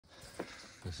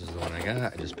This is the one I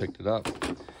got. I just picked it up.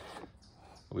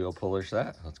 Wheel puller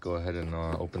set. Let's go ahead and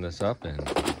open this up and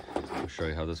I'll show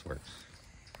you how this works.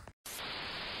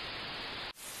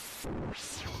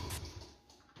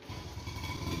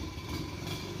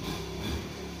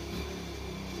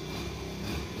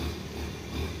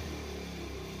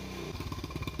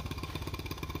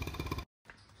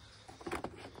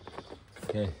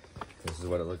 Okay, this is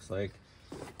what it looks like.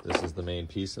 This is the main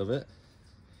piece of it.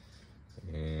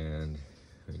 And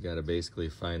we got to basically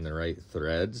find the right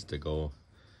threads to go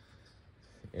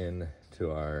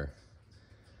into our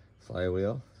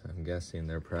flywheel. I'm guessing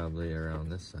they're probably around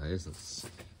this size. Let's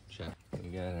check. We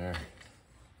got our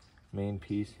main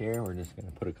piece here. We're just going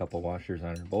to put a couple washers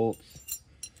on our bolts.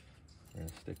 We're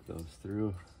going to stick those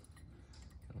through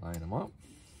and line them up.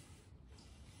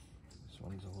 This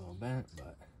one's a little bent,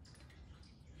 but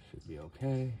should be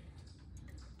okay.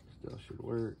 Still should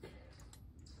work.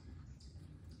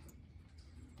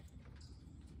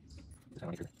 It's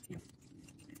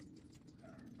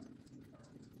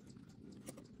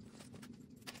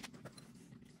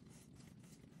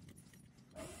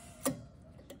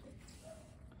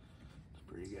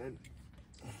pretty good.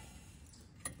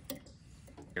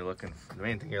 You're looking for, the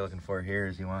main thing you're looking for here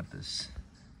is you want this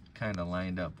kind of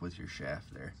lined up with your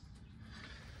shaft there.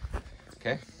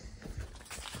 Okay.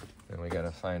 Then we got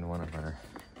to find one of our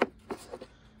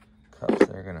cups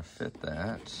that are going to fit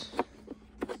that.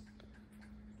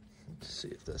 Let's see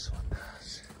if this one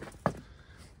does.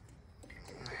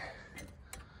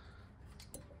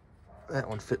 That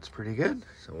one fits pretty good,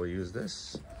 so we'll use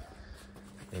this.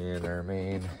 And our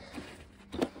main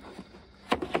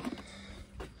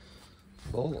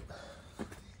bolt.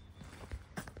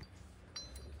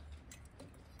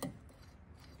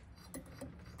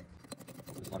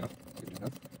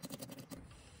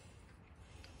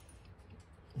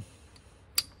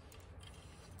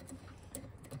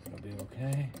 It'll be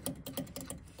okay.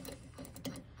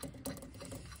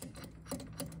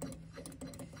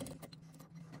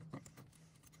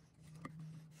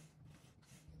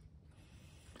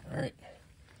 All right.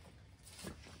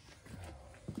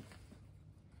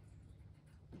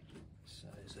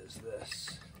 Size is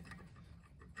this?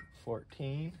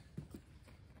 14.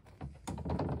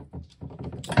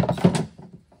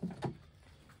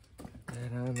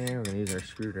 And on there, we're gonna use our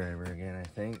screwdriver again, I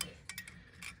think,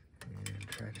 and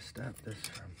try to stop this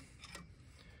from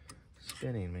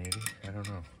spinning. Maybe, I don't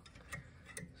know.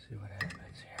 Let's see what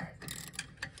happens here.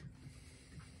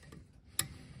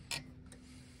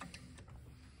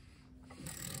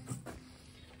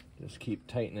 Just keep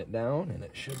tightening it down and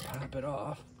it should pop it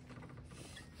off.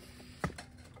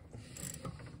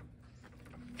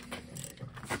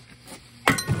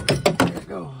 There it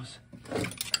goes.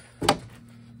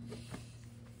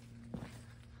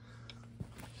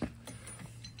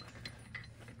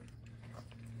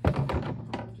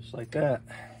 Just like that.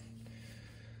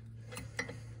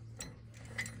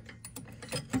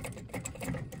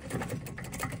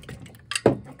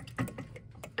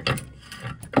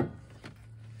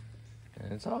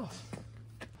 And it's off.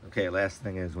 Okay, last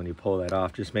thing is when you pull that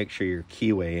off, just make sure your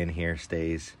keyway in here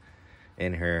stays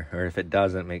in here, or if it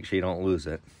doesn't, make sure you don't lose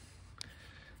it.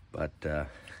 But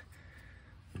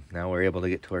now we're able to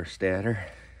get to our stator.